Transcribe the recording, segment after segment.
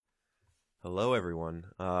Hello, everyone.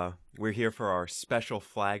 We're here for our special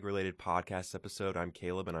flag-related podcast episode. I'm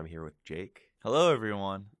Caleb, and I'm here with Jake. Hello,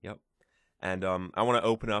 everyone. Yep. And I want to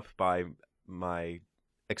open up by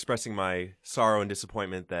expressing my sorrow and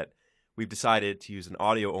disappointment that we've decided to use an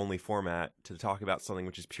audio-only format to talk about something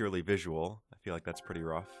which is purely visual. I feel like that's pretty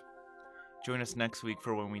rough. Join us next week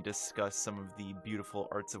for when we discuss some of the beautiful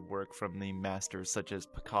arts of work from the masters such as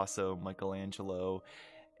Picasso, Michelangelo,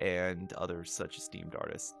 and other such esteemed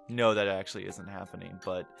artists. No, that actually isn't happening,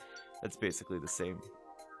 but that's basically the same.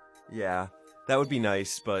 Yeah, that would be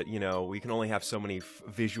nice, but, we can only have so many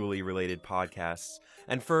visually related podcasts.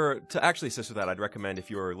 And to actually assist with that, I'd recommend if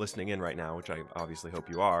you're listening in right now, which I obviously hope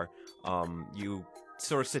you are, you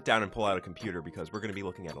sort of sit down and pull out a computer because we're going to be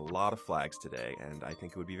looking at a lot of flags today, and I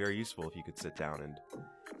think it would be very useful if you could sit down and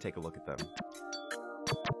take a look at them.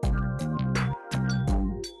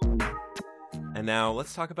 And now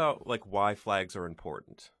let's talk about why flags are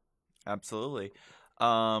important. Absolutely.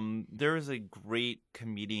 There was a great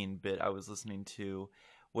comedian bit I was listening to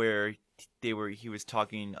where he was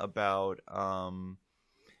talking about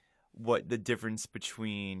what the difference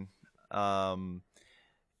between two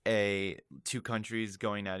countries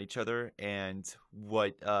going at each other and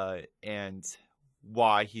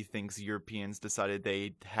why he thinks Europeans decided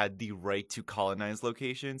they had the right to colonize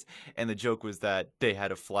locations. And the joke was that they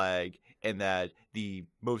had a flag and that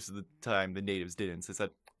most of the time the natives didn't. So it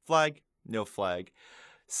said flag, no flag.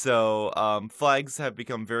 So flags have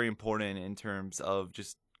become very important in terms of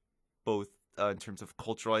just both in terms of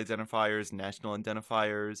cultural identifiers, national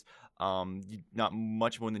identifiers. Not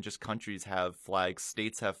much more than just countries have flags.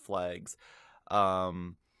 States have flags.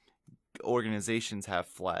 Organizations have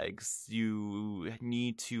flags. You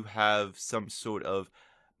need to have some sort of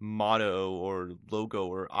motto or logo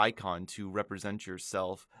or icon to represent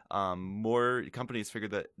yourself. More companies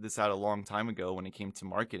figured this out a long time ago when it came to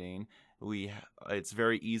marketing. It's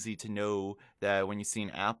very easy to know that when you see an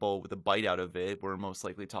apple with a bite out of it, we're most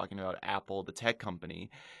likely talking about Apple, the tech company,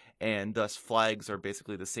 and thus flags are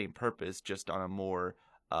basically the same purpose, just on a more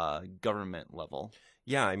government level.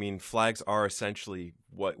 Yeah, I mean, flags are essentially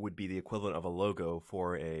what would be the equivalent of a logo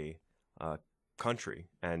for a country.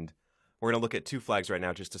 And we're going to look at two flags right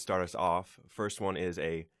now just to start us off. First one is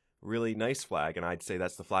a really nice flag, and I'd say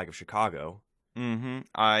that's the flag of Chicago. Mm-hmm.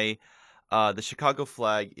 The Chicago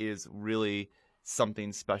flag is really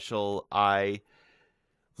something special. I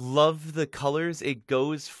love the colors. It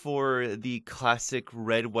goes for the classic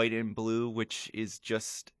red, white, and blue, which is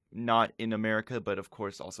just not in America, but of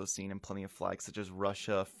course also seen in plenty of flags such as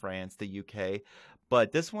Russia, France, the UK.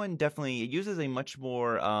 But this one definitely uses a much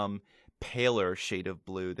more paler shade of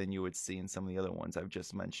blue than you would see in some of the other ones I've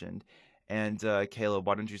just mentioned. And Caleb,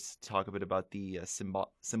 why don't you talk a bit about the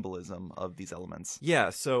symbolism of these elements? Yeah,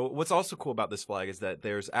 so what's also cool about this flag is that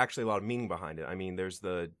there's actually a lot of meaning behind it. I mean, there's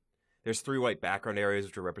three white background areas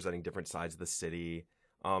which are representing different sides of the city.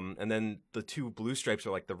 And then the two blue stripes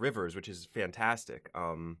are like the rivers, which is fantastic.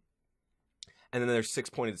 And then there's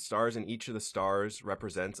 6 pointed stars, and each of the stars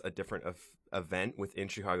represents a different event within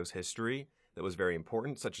Chicago's history that was very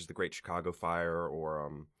important, such as the Great Chicago Fire or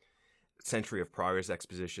Century of Progress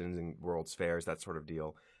expositions and World's Fairs, that sort of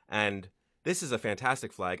deal. And this is a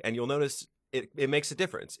fantastic flag, and you'll notice it makes a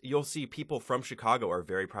difference. You'll see people from Chicago are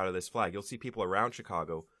very proud of this flag. You'll see people around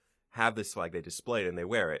Chicago have this flag, they display it, and they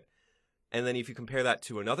wear it. And then if you compare that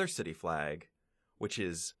to another city flag, which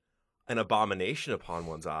is an abomination upon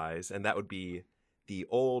one's eyes, and that would be the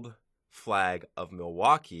old flag of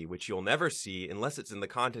Milwaukee, which you'll never see unless it's in the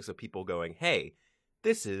context of people going, hey,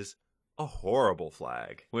 this is a horrible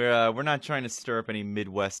flag. We're not trying to stir up any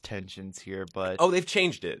Midwest tensions here, but they've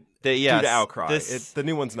changed it due to outcry. The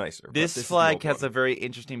new one's nicer. This flag has a very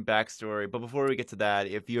interesting backstory, but before we get to that,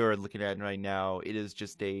 if you're looking at it right now, it is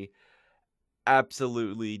just a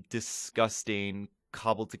absolutely disgusting,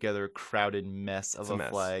 cobbled together, crowded mess of a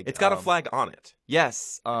flag. It's got a flag on it.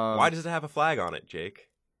 Yes. Why does it have a flag on it, Jake?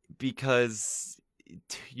 Because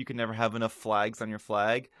you can never have enough flags on your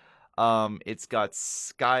flag. It's got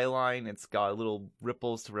skyline. It's got little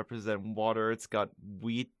ripples to represent water. It's got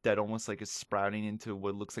wheat that almost is sprouting into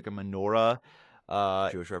what looks like a menorah.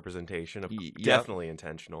 Jewish representation, definitely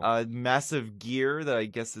intentional. Massive gear that I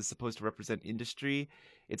guess is supposed to represent industry.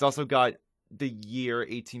 It's also got the year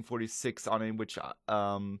 1846 on it,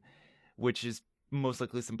 which is most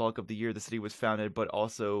likely symbolic of the year the city was founded, but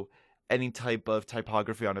also any type of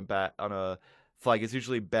typography on a flag is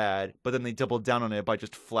usually bad, but then they doubled down on it by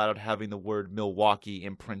just flat out having the word Milwaukee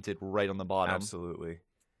imprinted right on the bottom. Absolutely.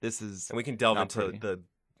 And we can delve into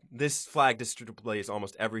this flag displays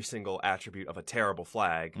almost every single attribute of a terrible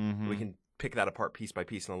flag. Mm-hmm. We can pick that apart piece by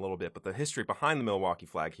piece in a little bit. But the history behind the Milwaukee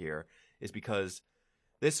flag here is because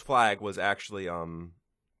this flag was actually,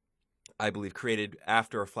 I believe, created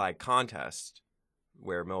after a flag contest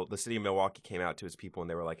where the city of Milwaukee came out to its people and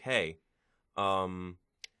they were like, hey,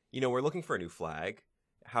 we're looking for a new flag.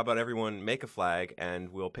 How about everyone make a flag and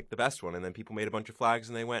we'll pick the best one? And then people made a bunch of flags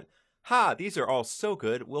and they went, these are all so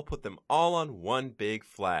good. We'll put them all on one big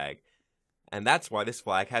flag. And that's why this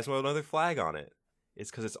flag has one other flag on it. It's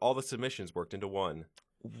because it's all the submissions worked into one.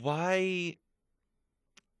 Why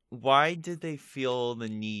did they feel the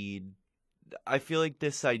need? I feel like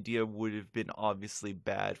this idea would have been obviously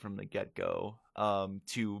bad from the get-go,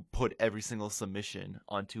 to put every single submission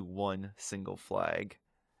onto one single flag.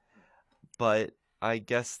 But I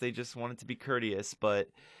guess they just wanted to be courteous. But,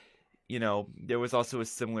 there was also a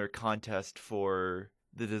similar contest for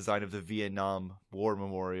the design of the Vietnam War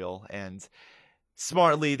Memorial, and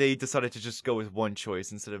smartly they decided to just go with one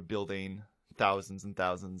choice instead of building thousands and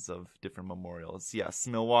thousands of different memorials. Yes,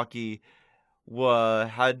 Milwaukee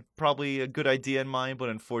had probably a good idea in mind, but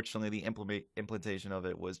unfortunately the implementation of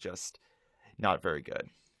it was just not very good.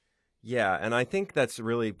 Yeah, and I think that's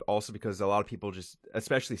really also because a lot of people just,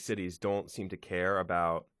 especially cities, don't seem to care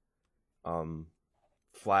about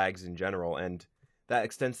flags in general, and that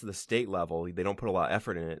extends to the state level. They don't put a lot of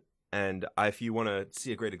effort in it. And if you want to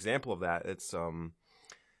see a great example of that, it's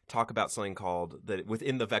talk about something called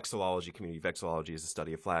within the vexillology community. Vexillology is the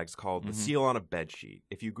study of flags, called the seal on a bedsheet.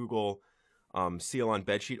 If you Google seal on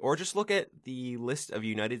bedsheet, or just look at the list of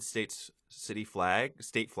United States state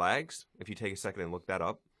flags, if you take a second and look that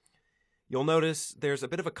up, you'll notice there's a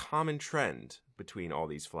bit of a common trend between all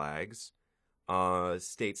these flags.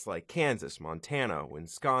 States like Kansas, Montana,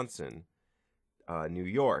 Wisconsin, New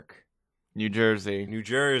York, New Jersey, New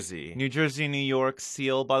Jersey, New York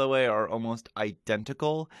seal, by the way, are almost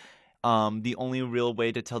identical. The only real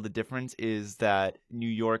way to tell the difference is that New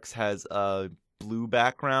York's has a blue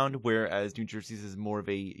background, whereas New Jersey's is more of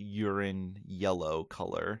a urine yellow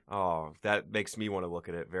color. Oh, that makes me want to look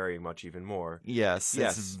at it very much even more. Yes.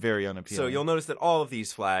 It's very unappealing. So you'll notice that all of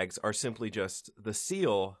these flags are simply just the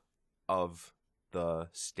seal of the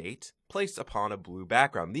state placed upon a blue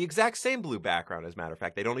background. The exact same blue background, as a matter of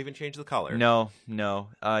fact. They don't even change the color. No.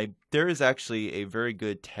 There is actually a very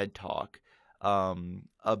good TED Talk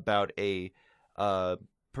about by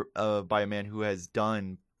a man who has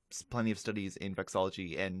done plenty of studies in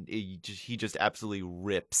vexillology, and he just absolutely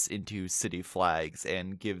rips into city flags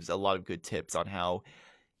and gives a lot of good tips on how,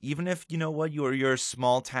 even if you're a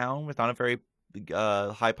small town without a very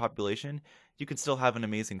high population, you can still have an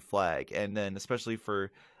amazing flag. And then especially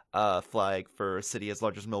for a flag for a city as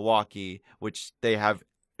large as Milwaukee, which they have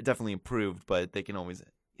definitely improved, but they can always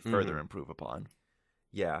further improve upon.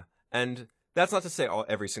 Yeah, and that's not to say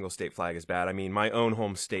every single state flag is bad. I mean, my own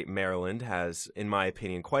home state, Maryland, has, in my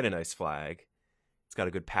opinion, quite a nice flag. It's got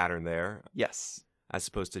a good pattern there. Yes. As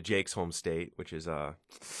opposed to Jake's home state, which is,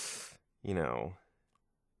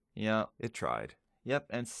 Yeah. It tried. Yep,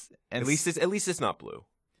 and at least it's not blue.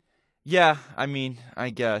 Yeah, I mean, I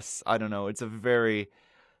guess, I don't know. It's a very,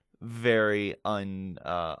 very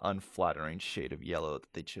unflattering shade of yellow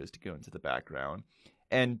that they chose to go into the background.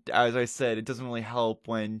 And as I said, it doesn't really help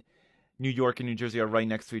when New York and New Jersey are right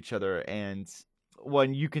next to each other, and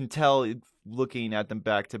when you can tell looking at them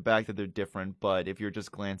back to back that they're different, but if you're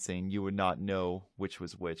just glancing, you would not know which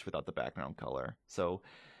was which without the background color. So,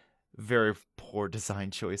 very poor design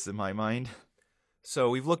choice in my mind.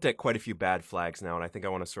 So we've looked at quite a few bad flags now, and I think I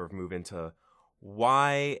want to sort of move into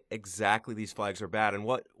why exactly these flags are bad and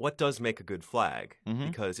what does make a good flag,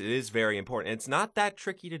 because it is very important. And it's not that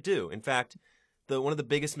tricky to do. In fact, one of the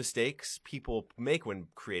biggest mistakes people make when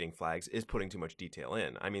creating flags is putting too much detail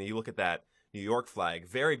in. I mean, you look at that New York flag,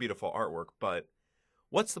 very beautiful artwork, but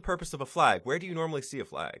what's the purpose of a flag? Where do you normally see a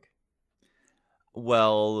flag?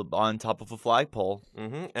 Well, on top of a flagpole.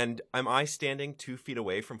 And am I standing 2 feet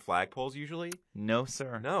away from flagpoles usually? No,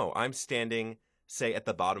 sir. No, I'm standing, say, at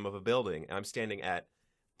the bottom of a building. I'm standing at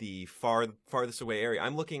the farthest away area.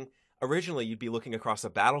 Originally, you'd be looking across a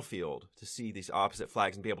battlefield to see these opposite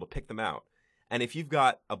flags and be able to pick them out. And if you've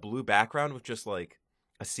got a blue background with just like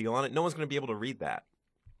a seal on it, no one's going to be able to read that.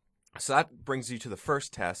 So that brings you to the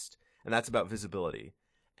first test, and that's about visibility.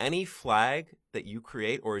 Any flag that you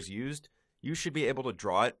create or is used, you should be able to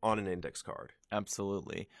draw it on an index card.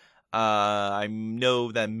 Absolutely. I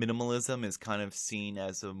know that minimalism is kind of seen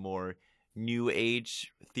as a more new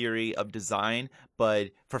age theory of design,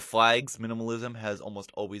 but for flags, minimalism has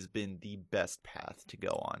almost always been the best path to go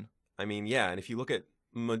on. I mean, yeah, and if you look at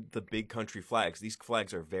the big country flags, these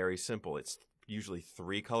flags are very simple. It's usually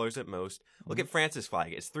 3 colors at most. Look at France's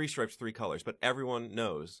flag. It's 3 stripes, 3 colors, but everyone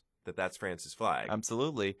knows that that's France's flag.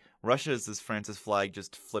 Absolutely. Russia's is France's flag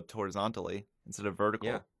just flipped horizontally instead of vertical.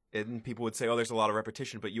 Yeah. And people would say, oh, there's a lot of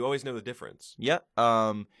repetition, but you always know the difference. Yeah.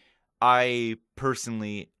 I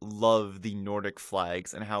personally love the Nordic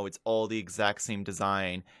flags and how it's all the exact same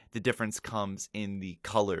design. The difference comes in the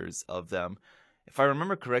colors of them. If I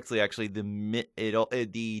remember correctly, actually,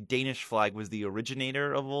 the Danish flag was the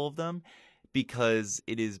originator of all of them because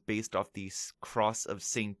it is based off the cross of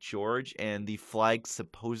St. George, and the flag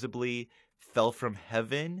supposedly fell from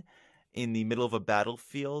heaven in the middle of a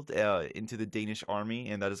battlefield into the Danish army,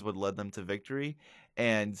 and that is what led them to victory.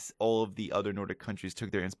 And all of the other Nordic countries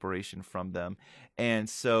took their inspiration from them. And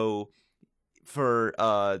so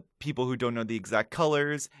for people who don't know the exact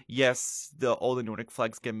colors, yes, all the Nordic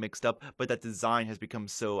flags get mixed up, but that design has become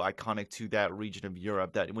so iconic to that region of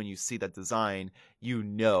Europe that when you see that design, you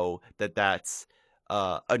know that that's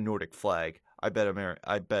a Nordic flag. I bet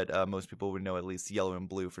most people would know at least yellow and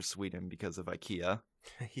blue for Sweden because of IKEA.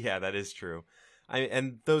 Yeah, that is true.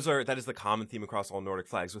 That is the common theme across all Nordic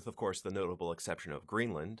flags, with, of course, the notable exception of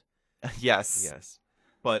Greenland. Yes. Yes.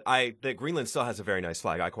 But Greenland still has a very nice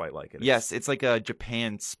flag. I quite like it. Yes, it's like a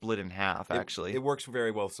Japan split in half, actually. It works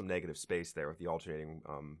very well with some negative space there with the alternating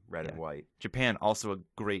red and white. Japan, also a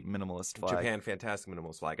great minimalist flag. Japan, fantastic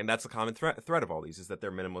minimalist flag. And that's the common thread of all these, is that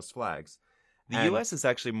they're minimalist flags. The U.S. is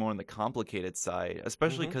actually more on the complicated side,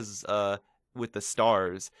 especially because with the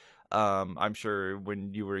stars, I'm sure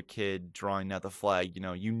when you were a kid drawing out the flag,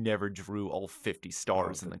 you never drew all 50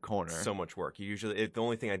 stars in the corner. So much work. The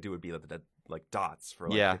only thing I do would be like dots for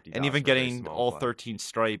 50 and dots even getting all flag. 13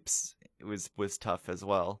 stripes was tough as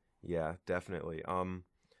well. Yeah, definitely.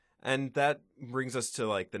 And that brings us to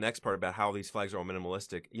like the next part about how these flags are all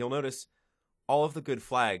minimalistic. You'll notice all of the good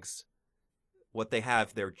flags, what they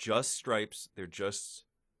have, they're just stripes. They're just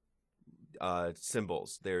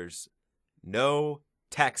symbols. There's no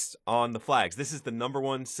text on the flags. This is the number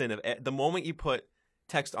one sin of the moment you put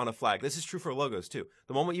text on a flag. This is true for logos too.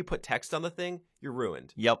 The moment you put text on the thing, you're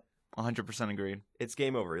ruined. Yep, 100% agreed. It's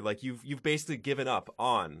game over. Like you've basically given up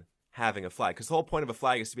on having a flag, because the whole point of a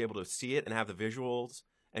flag is to be able to see it and have the visuals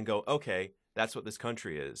and go, okay, that's what this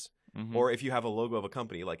country is. Mm-hmm. Or if you have a logo of a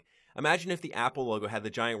company, like imagine if the Apple logo had the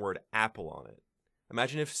giant word Apple on it.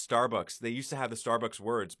 Imagine if Starbucks, they used to have the Starbucks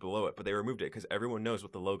words below it, but they removed it because everyone knows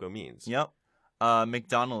what the logo means. Yep.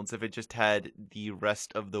 McDonald's, if it just had the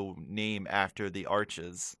rest of the name after the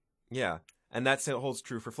arches. Yeah, and that holds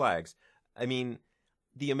true for flags. I mean,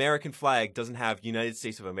 the American flag doesn't have United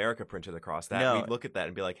States of America printed across that. No. We'd look at that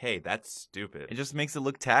and be like, hey, that's stupid. It just makes it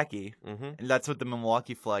look tacky. Mm-hmm. And that's what the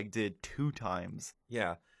Milwaukee flag did 2 times.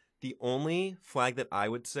 Yeah. The only flag that I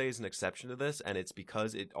would say is an exception to this, and it's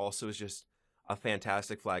because it also is just a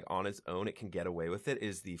fantastic flag on its own, it can get away with it,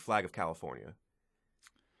 is the flag of California.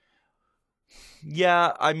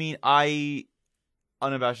 Yeah, I mean, I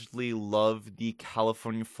unabashedly love the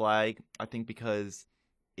California flag. I think because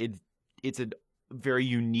it's a very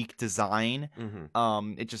unique design.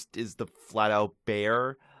 Mm-hmm. It just is the flat out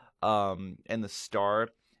bear, and the star.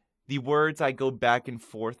 The words I go back and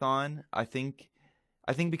forth on, I think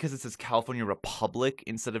because it says California Republic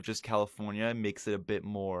instead of just California makes it a bit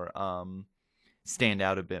more stand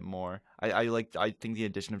out a bit more. I think the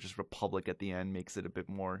addition of just Republic at the end makes it a bit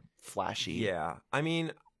more flashy. Yeah. I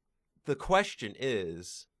mean, the question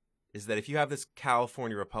is that if you have this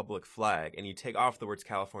California Republic flag and you take off the words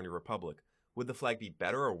California Republic, would the flag be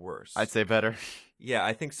better or worse? I'd say better. Yeah,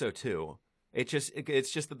 I think so too. It's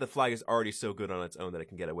just that the flag is already so good on its own that it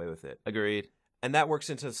can get away with it. Agreed. And that works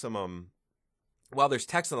into some while there's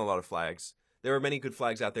text on a lot of flags, there are many good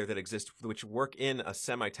flags out there that exist which work in a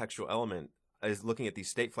semi-textual element. As looking at these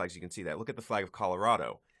state flags, you can see that. Look at the flag of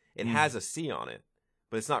Colorado. It has a C on it,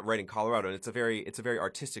 but it's not writing Colorado, and it's a very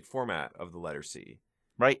artistic format of the letter C.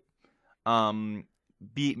 Right.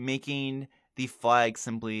 Making the flag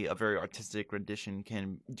simply a very artistic rendition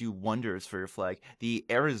can do wonders for your flag. The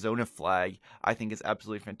Arizona flag, I think, is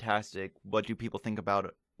absolutely fantastic. What do people think about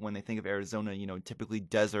it when they think of Arizona? Typically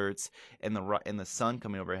deserts and the sun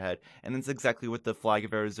coming overhead, and that's exactly what the flag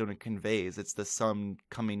of Arizona conveys. It's the sun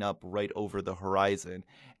coming up right over the horizon,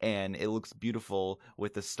 and it looks beautiful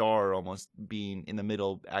with the star almost being in the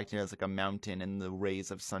middle, acting as like a mountain, and the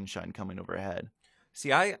rays of sunshine coming overhead.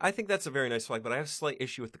 See, I think that's a very nice flag, but I have a slight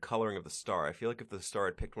issue with the coloring of the star. I feel like if the star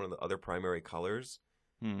had picked one of the other primary colors,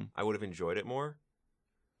 I would have enjoyed it more.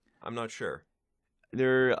 I'm not sure.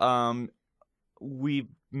 We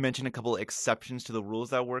mentioned a couple of exceptions to the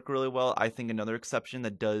rules that work really well. I think another exception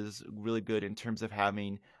that does really good in terms of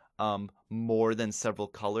having more than several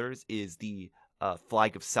colors is the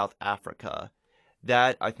flag of South Africa.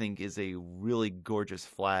 That, I think, is a really gorgeous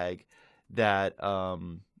flag that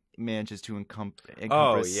manages to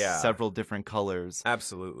encompass yeah. several different colors.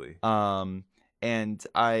 Absolutely. And and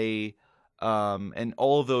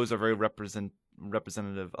all of those are very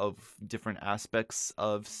representative of different aspects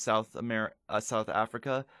of South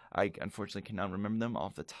Africa. I unfortunately cannot remember them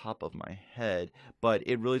off the top of my head, but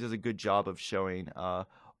it really does a good job of showing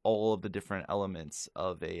all of the different elements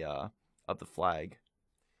of the flag.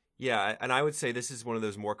 Yeah, and I would say this is one of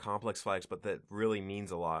those more complex flags, but that really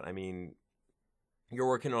means a lot. I mean, you're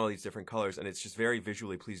working on all these different colors, and it's just very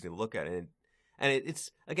visually pleasing to look at. And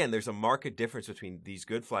it's again, there's a marked difference between these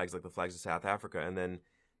good flags, like the flags of South Africa, and then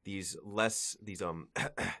these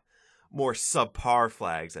more subpar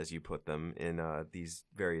flags, as you put them, in these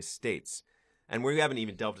various states. And we haven't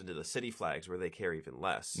even delved into the city flags, where they care even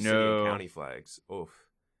less. City and county flags, oof,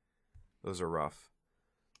 those are rough.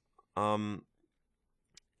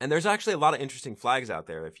 And there's actually a lot of interesting flags out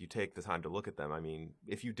there if you take the time to look at them. I mean,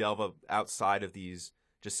 if you delve outside of these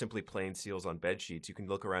just simply plain seals on bed sheets, you can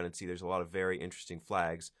look around and see there's a lot of very interesting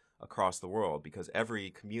flags across the world, because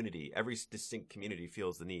every distinct community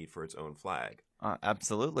feels the need for its own flag.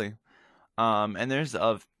 Absolutely. And there's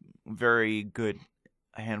a very good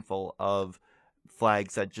handful of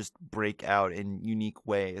flags that just break out in unique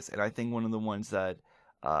ways. And I think one of the ones that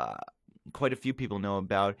quite a few people know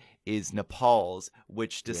about is Nepal's,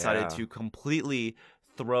 which decided to completely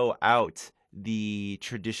throw out the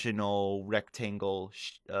traditional rectangle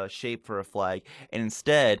shape for a flag, and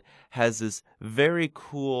instead has this very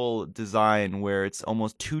cool design where it's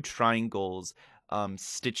almost two triangles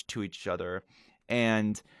stitched to each other,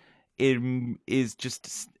 and it is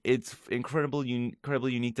just it's incredibly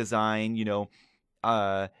unique design. You know,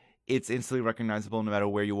 it's instantly recognizable no matter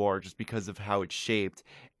where you are, just because of how it's shaped,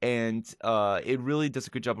 and it really does a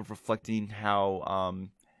good job of reflecting how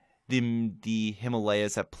the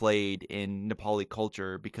Himalayas have played in Nepali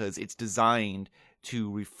culture, because it's designed to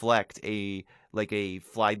reflect a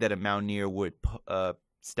flag that a mountaineer would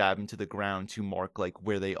stab into the ground to mark like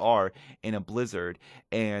where they are in a blizzard,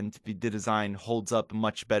 and the design holds up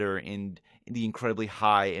much better in the incredibly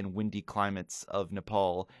high and windy climates of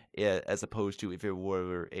Nepal, as opposed to if it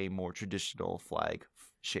were a more traditional flag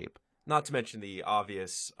shape. Not to mention the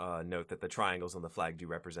obvious note that the triangles on the flag do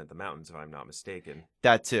represent the mountains, if I'm not mistaken.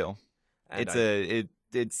 That too. And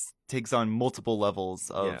it takes on multiple levels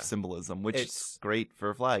of symbolism, which is great for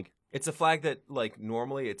a flag. It's a flag that, like,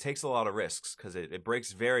 normally it takes a lot of risks, because it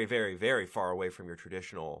breaks very, very, very far away from your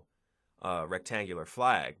traditional rectangular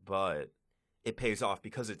flag, but it pays off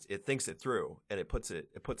because it thinks it through, and it puts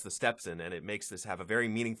the steps in, and it makes this have a very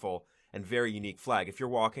meaningful and very unique flag. If you're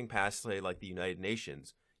walking past, say, like the United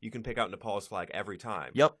Nations, you can pick out Nepal's flag every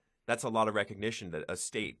time. Yep. That's a lot of recognition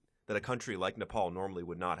that a country like Nepal normally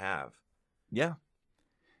would not have. Yeah.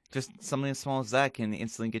 Just something as small as that can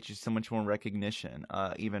instantly get you so much more recognition,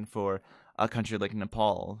 even for a country like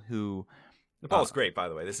Nepal, who... Nepal's great, by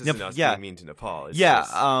the way. This isn't us being mean to Nepal. It's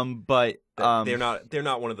but... they're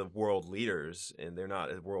not one of the world leaders, and they're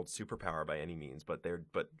not a world superpower by any means, but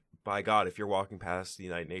by God, if you're walking past the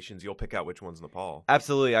United Nations, you'll pick out which one's Nepal.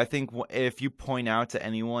 Absolutely. I think if you point out to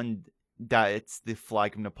anyone that it's the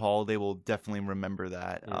flag of Nepal, they will definitely remember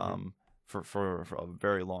that for a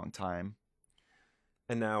very long time.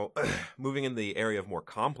 And now, moving in the area of more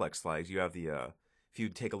complex flags, you have if you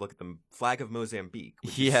take a look at the flag of Mozambique.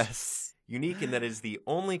 Which is unique in that it is the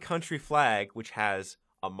only country flag which has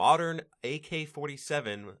a modern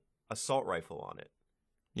AK-47 assault rifle on it.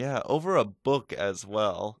 Yeah, over a book as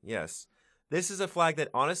well. Yes. This is a flag that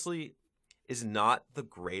honestly is not the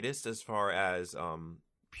greatest as far as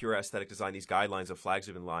pure aesthetic design. These guidelines of flags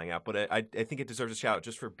have been lying out, but I think it deserves a shout out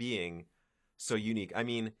just for being so unique. I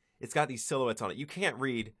mean, it's got these silhouettes on it. You can't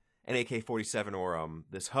read an AK-47 or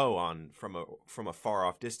this hoe on from a far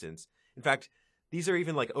off distance. In fact, these are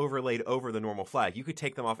even like overlaid over the normal flag. You could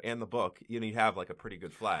take them off and the book, you'd have like a pretty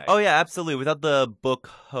good flag. Oh yeah, absolutely. Without the book,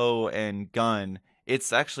 hoe, and gun,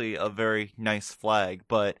 it's actually a very nice flag.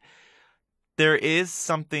 But there is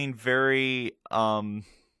something very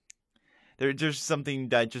there's something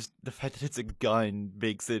that just the fact that it's a gun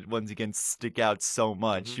makes it once again stick out so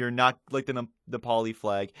much. You're not like the Nepali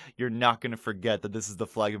flag. You're not going to forget that this is the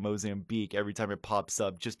flag of Mozambique every time it pops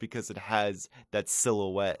up, just because it has that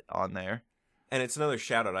silhouette on there. And it's another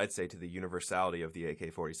shout out, I'd say, to the universality of the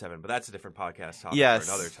AK-47, but that's a different podcast topic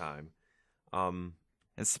for another time.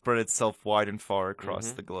 And spread itself wide and far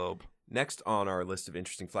across the globe. Next on our list of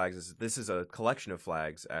interesting flags this is a collection of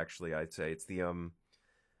flags. Actually, I'd say it's the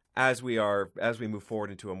as we move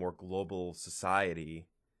forward into a more global society,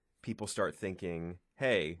 people start thinking,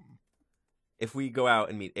 hey, if we go out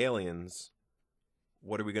and meet aliens,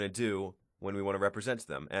 what are we going to do? when we want to represent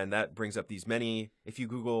them. And that brings up these many, if you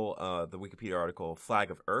Google the Wikipedia article,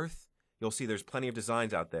 Flag of Earth, you'll see there's plenty of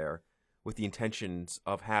designs out there with the intentions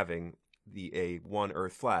of having a one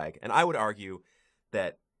Earth flag. And I would argue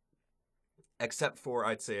that except for,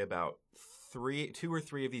 I'd say, about two or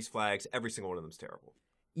three of these flags, every single one of them is terrible.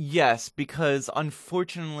 Yes, because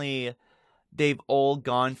unfortunately, they've all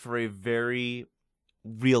gone for a very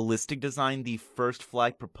realistic design. The first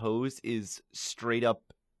flag proposed is straight up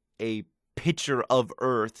a picture of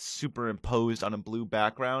Earth superimposed on a blue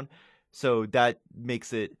background. So that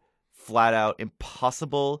makes it flat out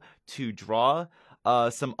impossible to draw.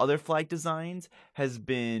 Some other flag designs has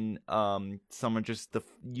been some are just the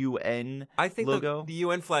UN I think logo. The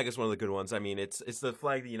UN flag is one of the good ones. I mean, it's the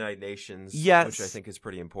flag of the United Nations, Yes. which I think is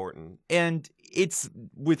pretty important. And it's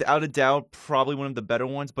without a doubt probably one of the better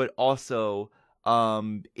ones, but also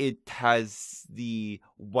it has the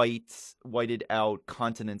whited out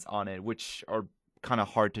continents on it, which are kind of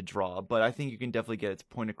hard to draw, but I think you can definitely get its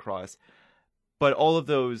point across. But all of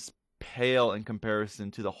those pale in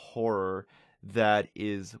comparison to the horror that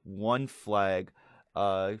is one flag.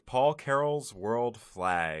 Paul Carroll's world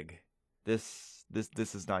flag. This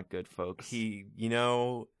is not good, folks.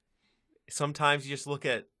 Sometimes you just look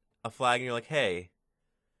at a flag and you're like, hey,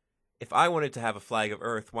 if I wanted to have a flag of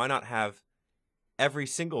Earth, why not have every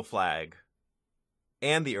single flag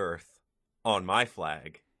and the Earth on my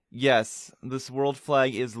flag? Yes, this world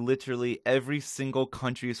flag is literally every single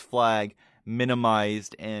country's flag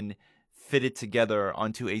minimized and fitted together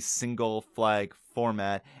onto a single flag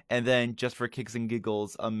format, and then just for kicks and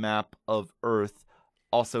giggles, a map of Earth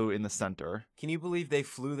also in the center. Can you believe they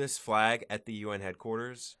flew this flag at the UN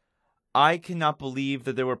headquarters? I cannot believe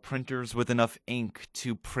that there were printers with enough ink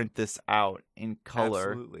to print this out in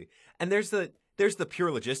color. Absolutely. And there's the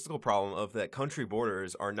pure logistical problem of that country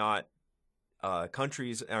borders are not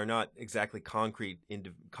countries are not exactly concrete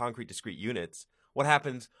discrete units. What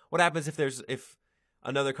happens if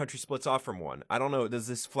another country splits off from one? I don't know. Does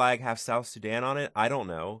this flag have South Sudan on it? I don't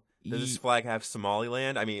know. Does this flag have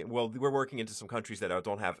Somaliland? I mean, well, we're working into some countries that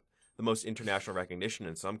don't have the most international recognition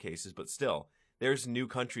in some cases, but still, there's new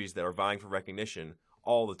countries that are vying for recognition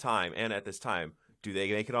all the time. And at this time, do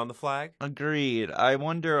they make it on the flag? Agreed. I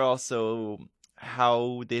wonder also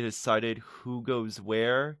how they decided who goes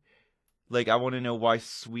where. Like, I want to know why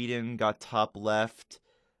Sweden got top left.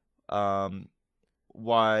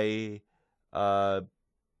 Why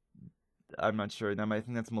I'm not sure. I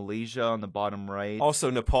think that's Malaysia on the bottom right. Also,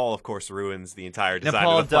 Nepal, of course, ruins the entire design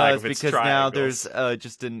Nepal of the flag does, of its because now triangles. there's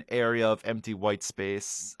just an area of empty white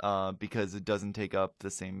space because it doesn't take up the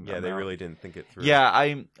same Yeah, amount. they really didn't think it through.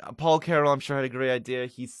 Yeah, Paul Carroll, I'm sure, had a great idea.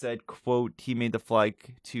 He said, quote, he made the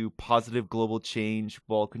flag to positive global change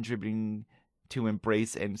while contributing to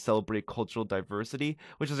embrace and celebrate cultural diversity,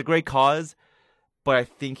 which is a great cause, but I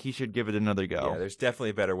think he should give it another go. Yeah, there's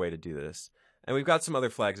definitely a better way to do this. And we've got some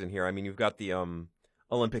other flags in here. I mean, you've got the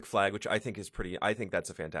Olympic flag, which I think that's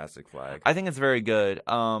a fantastic flag. I think it's very good.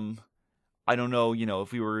 I don't know,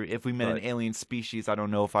 if we met an But- alien species, I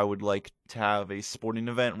don't know if I would like to have a sporting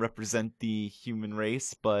event represent the human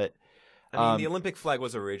race, but I mean, the Olympic flag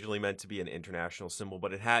was originally meant to be an international symbol,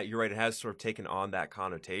 but you're right, it has sort of taken on that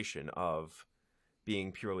connotation of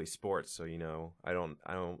being purely sports. So, I don't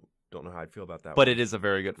know how I'd feel about that but one. it is a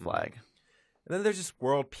very good flag. And then there's this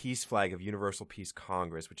World Peace flag of Universal Peace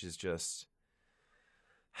Congress, which is just,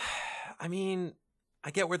 I mean,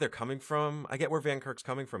 I get where they're coming from. I get where Van Kirk's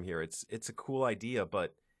coming from here. It's a cool idea,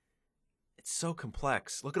 but it's so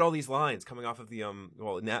complex. Look at all these lines coming off of the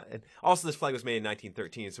and also this flag was made in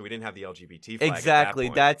 1913, so we didn't have the LGBT flag. Exactly. At that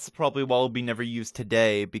point. That's probably why it will be never used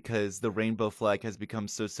today, because the rainbow flag has become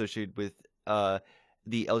so associated with the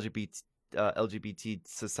LGBT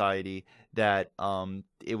society that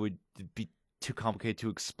it would be too complicated to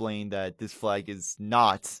explain that this flag is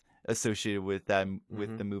not associated with that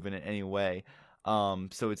with the movement in any way.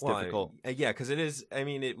 So it's difficult. Yeah, because it is. I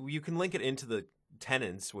mean, you can link it into the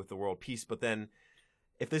tenets with the world peace, but then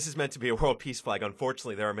if this is meant to be a world peace flag,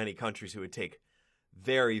 unfortunately, there are many countries who would take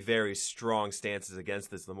very, very strong stances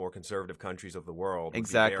against this. The more conservative countries of the world would be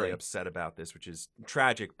very upset about this, which is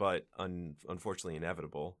tragic, but unfortunately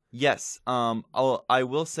inevitable. Yes. I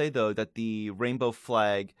will say though that the rainbow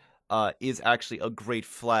flag is actually a great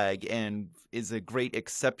flag and is a great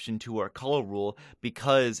exception to our color rule,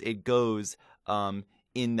 because it goes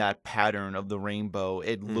in that pattern of the rainbow.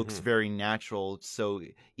 It looks very natural. So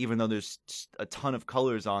even though there's a ton of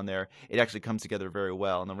colors on there, it actually comes together very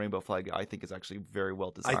well. And the rainbow flag, I think, is actually very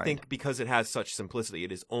well designed. I think because it has such simplicity,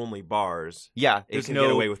 it is only bars. Yeah, it can get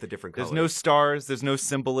away with the different colors. There's no stars. There's no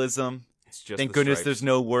symbolism. It's just Thank the goodness stripes. there's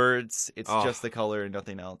no words. It's Oh. just the color and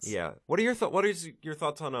nothing else. Yeah. What is your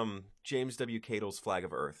thoughts on James W. Cadle's Flag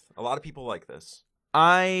of Earth? A lot of people like this.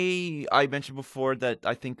 I mentioned before that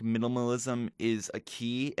I think minimalism is a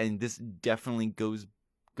key, and this definitely goes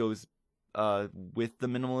with the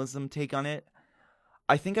minimalism take on it.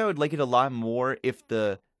 I think I would like it a lot more if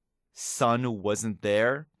the sun wasn't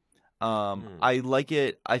there. I like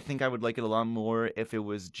it. I think I would like it a lot more if it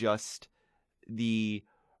was just the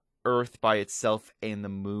Earth by itself and the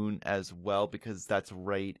moon as well, because that's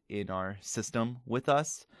right in our system with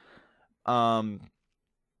us. I'm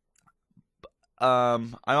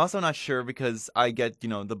also not sure because I get,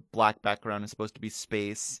 the black background is supposed to be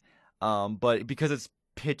space. But because it's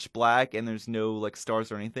pitch black and there's no like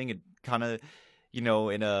stars or anything, it kind of,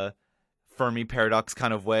 in a Fermi paradox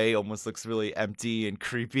kind of way, almost looks really empty and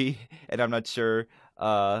creepy. And I'm not sure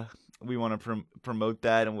we want to promote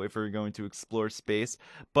that and if we're going to explore space.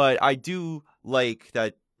 But I do like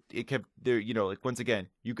that it kept there, like once again,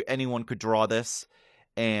 anyone could draw this,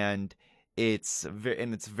 and it's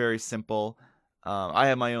very simple. I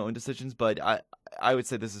have my own decisions, but I would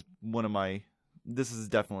say this is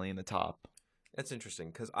definitely in the top. That's interesting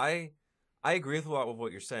because I agree with a lot of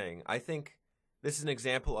what you're saying. I think this is an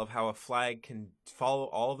example of how a flag can follow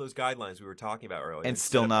all of those guidelines we were talking about earlier And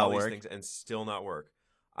still not work. And still not work.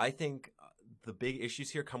 I think the big issues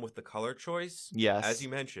here come with the color choice, Yes. as you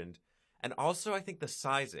mentioned, and also I think the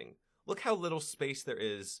sizing. Look how little space there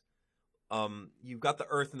is. You've got the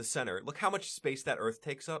Earth in the center. Look how much space that Earth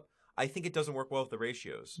takes up. I think it doesn't work well with the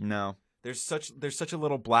ratios. No. There's such a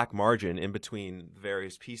little black margin in between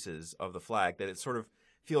various pieces of the flag that it sort of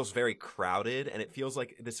feels very crowded, and it feels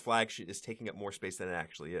like this flag is taking up more space than it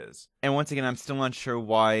actually is. And once again, I'm still not sure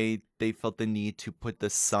why they felt the need to put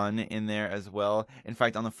the sun in there as well. In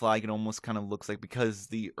fact, on the flag, it almost kind of looks like, because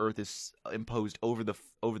the Earth is imposed over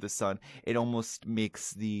the sun, it almost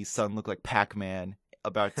makes the sun look like Pac-Man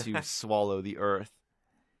about to swallow the Earth.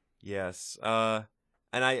 Yes. And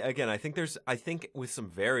I think with some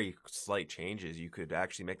very slight changes, you could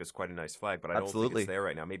actually make this quite a nice flag, but I don't think it's there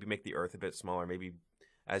right now. Maybe make the Earth a bit smaller. Maybe,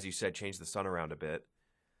 as you said, change the sun around a bit.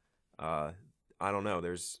 I don't know.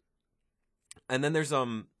 And then there's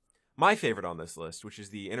my favorite on this list, which is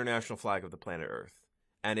the international flag of the planet Earth,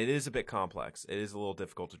 and it is a bit complex. It is a little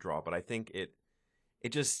difficult to draw, but I think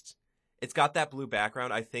it's got that blue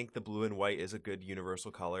background. I think the blue and white is a good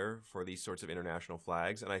universal color for these sorts of international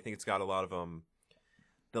flags, and I think it's got a lot of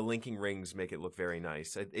the linking rings make it look very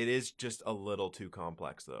nice. It is just a little too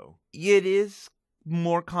complex, though. It is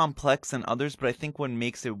more complex than others, but I think what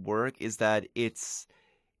makes it work is that it's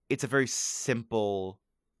a very simple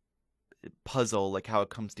puzzle, like how it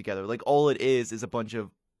comes together. Like all it is a bunch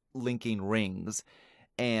of linking rings,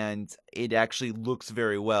 and it actually looks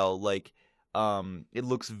very well. Like it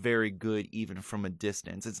looks very good even from a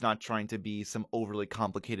distance. It's not trying to be some overly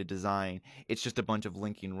complicated design. It's just a bunch of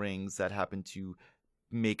linking rings that happen to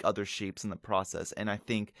make other shapes in the process, and I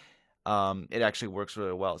think it actually works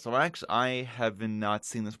really well. So I have not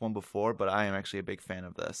seen this one before, but I am actually a big fan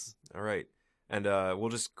of this. All right, and we'll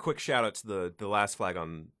just quick shout out to the last flag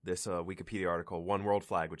on this Wikipedia article, One World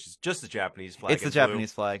Flag, which is just the Japanese flag. It's the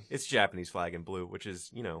Japanese flag. It's Japanese flag in blue, which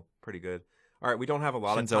is pretty good. All right, we don't have a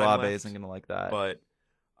lot of Shinzo time Abe left, isn't gonna like that, but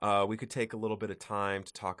we could take a little bit of time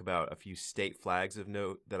to talk about a few state flags of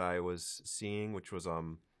note that I was seeing, which we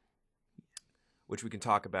can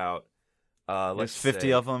talk about. There's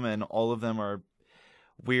 50 of them, and all of them are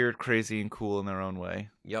weird, crazy, and cool in their own way.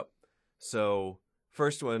 Yep. So,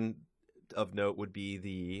 first one of note would be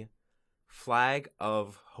the flag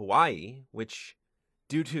of Hawaii, which,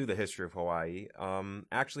 due to the history of Hawaii,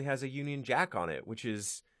 actually has a Union Jack on it, which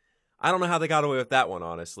is... I don't know how they got away with that one,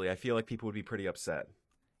 honestly. I feel like people would be pretty upset.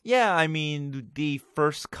 Yeah, I mean, the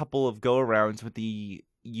first couple of go-arounds with the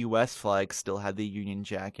U.S. flag still had the Union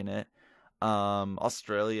Jack in it.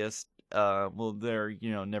 Australia,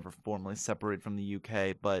 they're never formally separated from the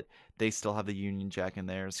UK, but they still have the Union Jack in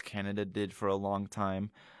theirs. Canada did for a long time,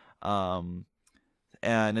 and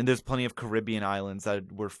there's plenty of Caribbean islands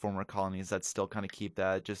that were former colonies that still kind of keep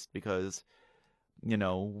that, just because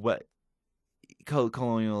what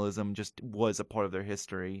colonialism just was a part of their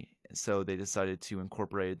history, so they decided to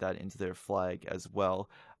incorporate that into their flag as well.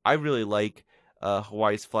 I really like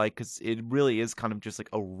Hawaii's flag because it really is kind of just like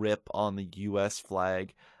a rip on the U.S.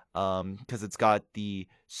 flag, because it's got the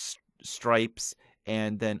stripes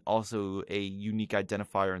and then also a unique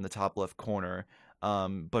identifier in the top left corner.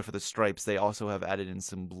 But for the stripes, they also have added in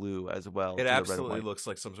some blue as well. It absolutely looks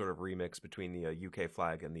like some sort of remix between the UK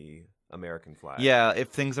flag and the American flag. Yeah, if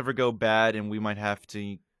things ever go bad and we might have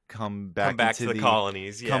to come back to the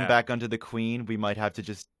colonies, come back under the Queen, we might have to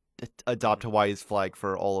just adopt Hawaii's flag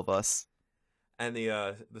for all of us. And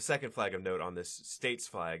the second flag of note on this state's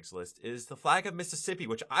flags list is the flag of Mississippi,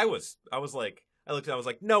 which I was like, I looked at it, I was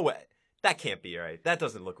like, no way, that can't be right. That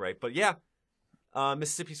doesn't look right. But yeah,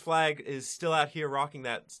 Mississippi's flag is still out here rocking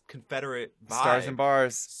that Confederate vibe. Stars and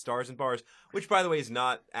bars. Stars and bars, which by the way is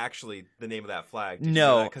not actually the name of that flag. Did you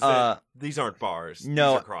No, know that? 'Cause these aren't bars.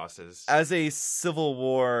 No, these are crosses. As a Civil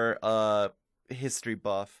War history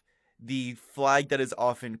buff, the flag that is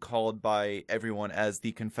often called by everyone as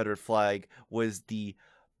the Confederate flag was the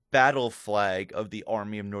battle flag of the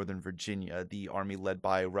Army of Northern Virginia, the army led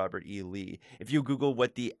by Robert E. Lee. If you Google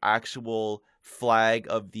what the actual flag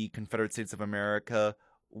of the Confederate States of America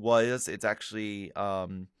was, it's actually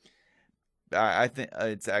I think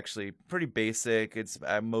it's actually pretty basic. It's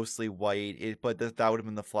mostly white, but that would have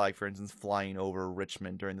been the flag, for instance, flying over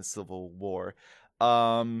Richmond during the Civil War.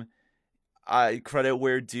 I credit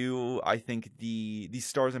where due. I think the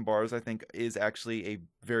stars and bars, I think, is actually a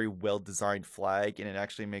very well designed flag, and it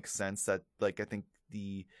actually makes sense that, like, I think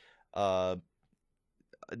the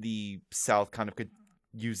South kind of could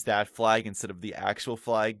use that flag instead of the actual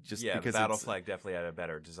flag, just because the battle flag definitely had a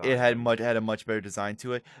better design. It had a much better design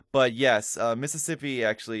to it. But yes, Mississippi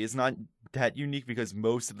actually is not that unique because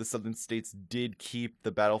most of the southern states did keep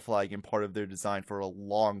the battle flag in part of their design for a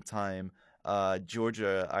long time.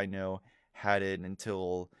 Georgia, I know, had it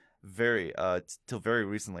until very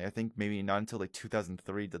recently. I think maybe not until like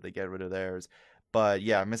 2003 did they get rid of theirs. But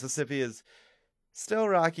yeah, Mississippi is still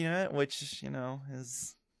rocking it, which, you know,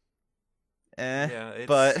 is yeah,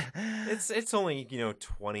 but it's only, you know,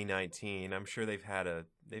 2019. I'm sure they've had a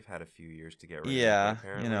few years to get rid of it. Yeah,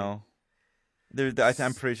 Apparently. you know,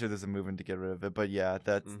 I'm pretty sure there's a movement to get rid of it. But yeah,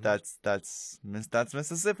 that's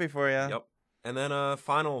Mississippi for you. Yep. And then a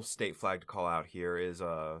final state flag to call out here is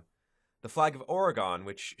the flag of Oregon,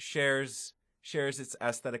 which shares its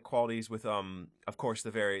aesthetic qualities with of course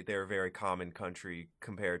their very common country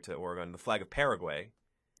compared to Oregon, the flag of Paraguay.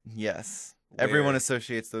 Yes. Everyone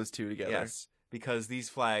associates those two together. Yes, because these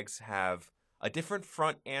flags have a different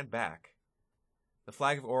front and back. The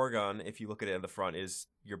flag of Oregon, if you look at it in the front, is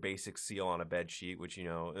your basic seal on a bed sheet, which, you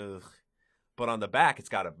know, ugh. But on the back, it's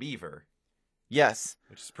got a beaver. Yes.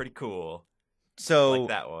 Which is pretty cool. So like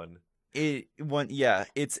that one.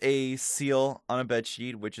 It's a seal on a bed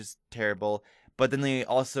sheet, which is terrible. But then they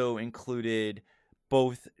also included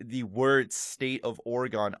both the word State of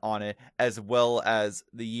Oregon on it, as well as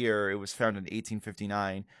the year it was founded in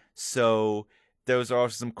 1859. So those are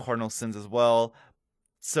also some cardinal sins as well.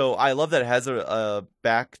 So I love that it has a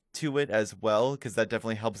back to it as well, because that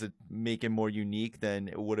definitely helps it make it more unique than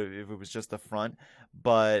it would have if it was just the front.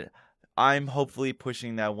 But I'm hopefully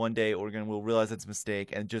pushing that one day Oregon will realize its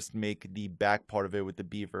mistake and just make the back part of it with the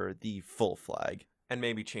beaver the full flag. And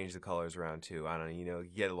maybe change the colors around too. I don't know, you know,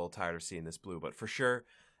 you get a little tired of seeing this blue, but for sure,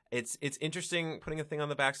 it's interesting putting a thing on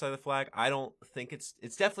the backside of the flag. I don't think it's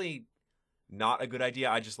definitely not a good idea.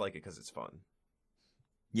 I just like it because it's fun.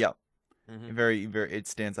 Yep. Mm-hmm. Very, very. It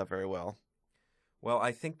stands out very well. Well,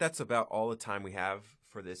 I think that's about all the time we have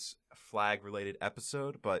for this flag-related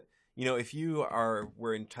episode. But you know, if you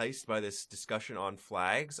were enticed by this discussion on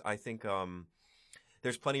flags, I think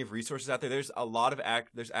there's plenty of resources out there. There's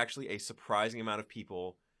there's actually a surprising amount of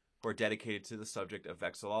people who are dedicated to the subject of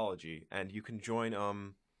vexillology, and you can join.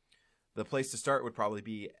 The place to start would probably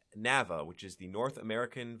be NAVA, which is the North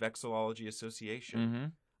American Vexillology Association. Mm-hmm.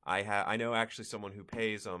 I know actually someone who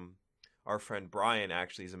pays. Our friend Brian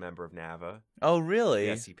actually is a member of NAVA. Oh, really?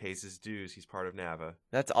 Yes, he pays his dues. He's part of NAVA.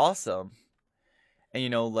 That's awesome. And, you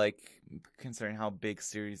know, like, considering how big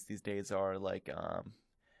series these days are, like,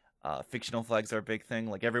 fictional flags are a big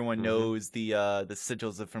thing. Like, everyone knows the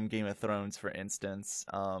sigils from Game of Thrones, for instance.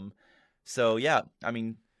 So yeah, I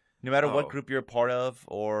mean, no matter what group you're a part of,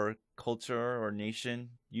 or culture or nation,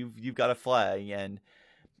 you've got a flag, and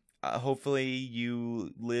hopefully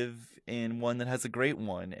you live in one that has a great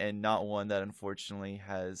one, and not one that unfortunately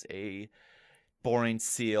has a boring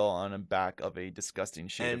seal on the back of a disgusting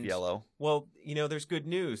shade of yellow. Well, you know, there's good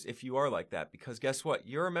news if you are like that, because guess what?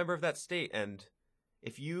 You're a member of that state, and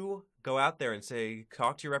if you go out there and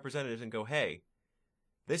talk to your representatives and go, hey,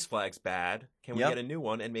 this flag's bad, can we get a new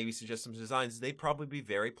one, and maybe suggest some designs, they'd probably be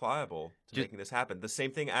very pliable to making this happen. The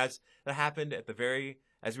same thing as that happened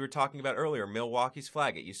as we were talking about earlier, Milwaukee's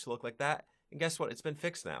flag. It used to look like that. And guess what? It's been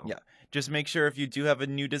fixed now. Yeah. Just make sure if you do have a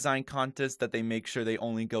new design contest that they make sure they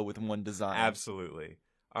only go with one design. Absolutely.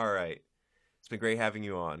 All right. It's been great having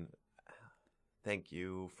you on. Thank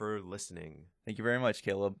you for listening. Thank you very much,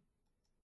 Caleb.